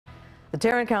The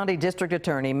Tarrant County District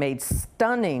Attorney made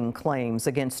stunning claims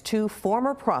against two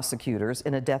former prosecutors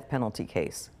in a death penalty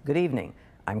case. Good evening.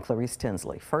 I'm Clarice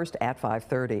Tinsley. First at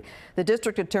 5:30. The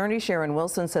District Attorney, Sharon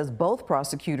Wilson, says both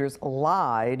prosecutors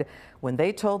lied when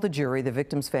they told the jury the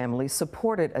victim's family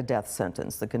supported a death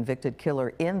sentence. The convicted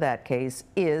killer in that case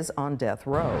is on death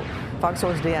row. Fox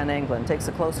 4's Dion England takes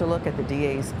a closer look at the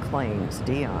DA's claims.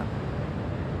 Dion.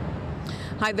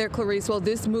 Hi there, Clarice. Well,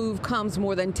 this move comes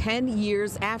more than 10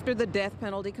 years after the death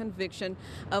penalty conviction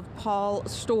of Paul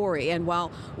Story. And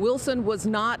while Wilson was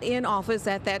not in office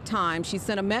at that time, she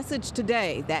sent a message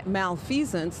today that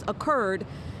malfeasance occurred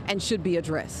and should be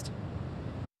addressed.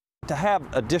 To have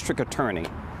a district attorney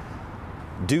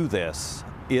do this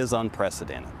is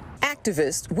unprecedented.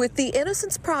 Activist with the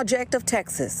Innocence Project of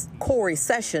Texas, Corey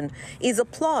Session, is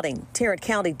applauding Tarrant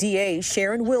County DA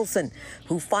Sharon Wilson,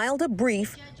 who filed a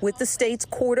brief with the state's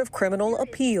Court of Criminal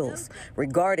Appeals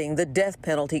regarding the death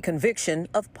penalty conviction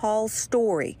of Paul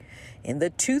Story in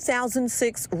the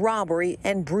 2006 robbery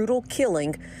and brutal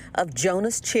killing of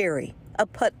Jonas Cherry, a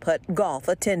putt-putt golf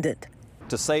attendant.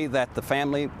 To say that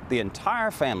the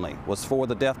entire family was for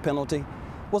the death penalty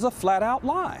was a flat-out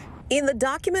lie. In the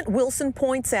document, Wilson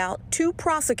points out two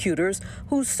prosecutors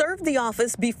who served the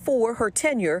office before her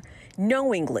tenure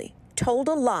knowingly told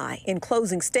a lie in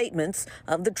closing statements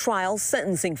of the trial's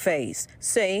sentencing phase,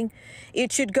 saying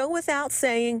it should go without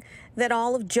saying that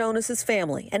all of Jonas's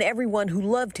family and everyone who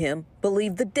loved him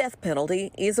believed the death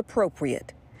penalty is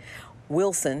appropriate.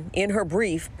 Wilson, in her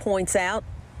brief, points out,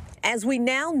 as we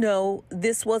now know,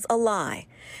 this was a lie.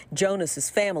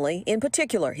 Jonas's family, in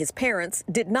particular his parents,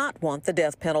 did not want the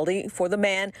death penalty for the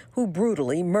man who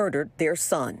brutally murdered their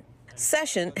son.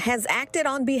 Session has acted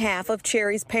on behalf of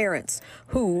Cherry's parents,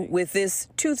 who, with this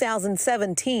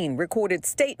 2017 recorded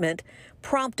statement,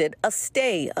 prompted a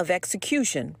stay of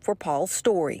execution for Paul's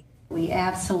Story. We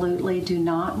absolutely do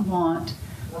not want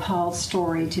Paul's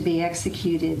Story to be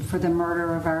executed for the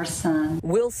murder of our son.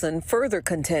 Wilson further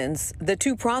contends the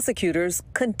two prosecutors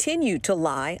continued to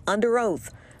lie under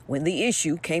oath when the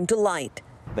issue came to light.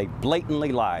 They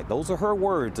blatantly lied. Those are her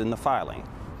words in the filing.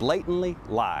 Blatantly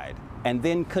lied, and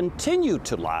then continued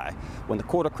to lie when the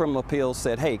Court of Criminal Appeals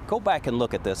said, hey, go back and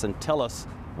look at this and tell us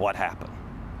what happened.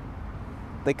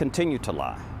 They continued to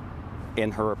lie,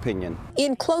 in her opinion.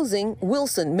 In closing,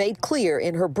 Wilson made clear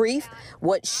in her brief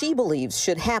what she believes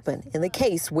should happen in the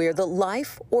case where the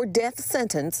life or death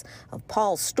sentence of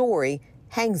Paul Story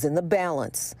hangs in the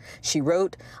balance. She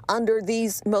wrote, under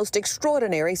these most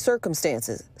extraordinary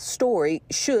circumstances, Story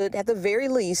should, at the very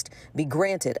least, be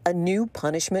granted a new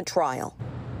punishment trial.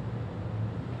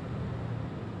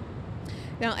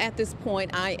 Now, at this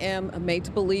point, I am made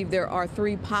to believe there are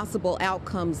three possible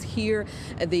outcomes here.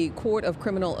 The Court of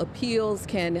Criminal Appeals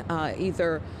can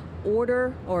either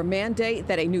order or mandate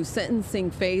that a new sentencing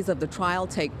phase of the trial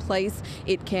take place.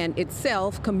 It can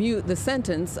itself commute the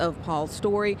sentence of Paul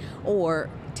Story or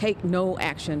take no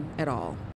action at all.